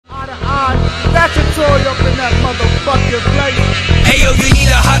Yo, you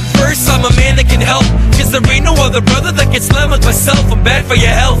need a hot verse, I'm a man that can help. Cause there ain't no other brother that can slam like myself. I'm bad for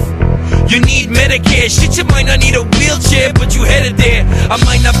your health. You need Medicare, shit, you might not need a wheelchair, but you headed there. I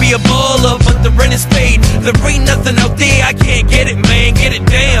might not be a baller, but the rent is paid. There ain't nothing out there, I can't get it, man, get it,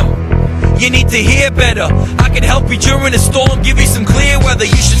 damn. You need to hear better. I can help you during the storm, give you some clear weather.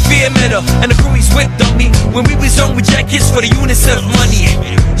 You should fear better. And the crew he's with, dummy. When we was young, we jack kids for the UNICEF money.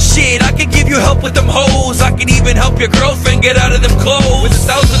 Shit, I can give you help with them hoes. I can even help your girlfriend get out of them clothes. With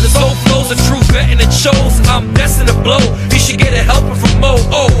 1,000 of soul flows, a true vet and it shows. I'm destined to blow. You should get a helper from Mo.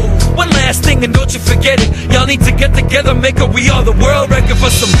 Oh, one last thing and don't you forget it. Y'all need to get together, make a We Are the World record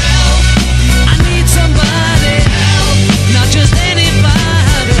for some help. I need somebody help, not just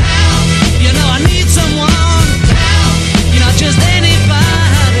anybody help. You know I need someone help, not just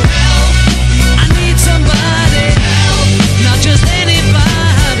anybody help. I need somebody help, not just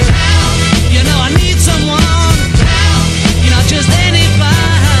anybody help. You know I need someone help, not just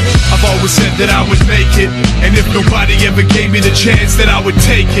anybody. I've always said that I would make it, and if nobody ever gave me the chance that I would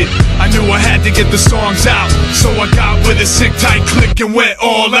take it. I knew I had to get the songs out, so I got with a sick tight click and went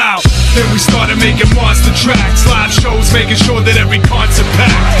all out. Then we started making monster tracks, live shows, making sure that every concert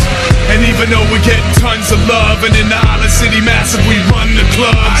packed. And even though we're getting tons of love, and in the Island City Massive we run the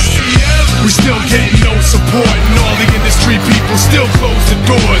clubs, we still getting no support, and all the industry people still close the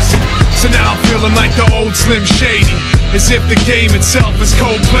doors. So now I'm feeling like the old Slim Shady, as if the game itself is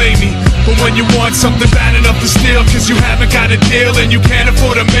Coldplay me. But when you want something bad enough to steal, cause you haven't got a deal and you can't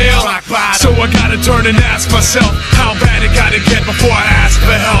afford a meal, so I gotta turn and ask myself, how bad it gotta get before I ask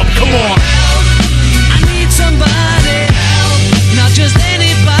for help? Come on. I need somebody help, not just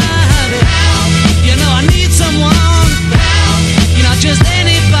anybody help. You know I need someone help, not just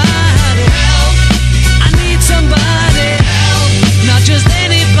anybody help. I need somebody help, not just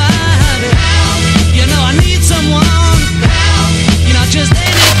anybody help. You know I need someone help, not just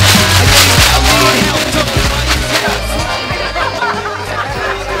anybody.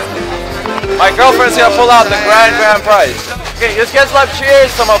 My girlfriend's gonna pull out the grand prize. Okay, just get some cheers,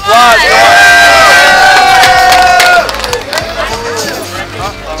 some applause.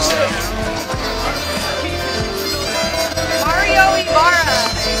 Mario Ibarra.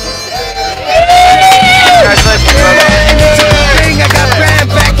 I got grand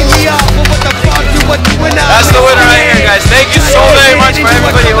backing me up, but what the fuck do what doing now? That's the winner right here, guys. Thank you so very much for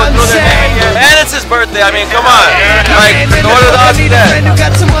everybody who threw their name here. And it's his birthday. I mean, come on. Like, go to the hospital.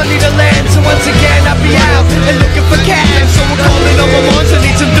 Got some money to land, so once again I'll be out and looking for cash. So we're calling on my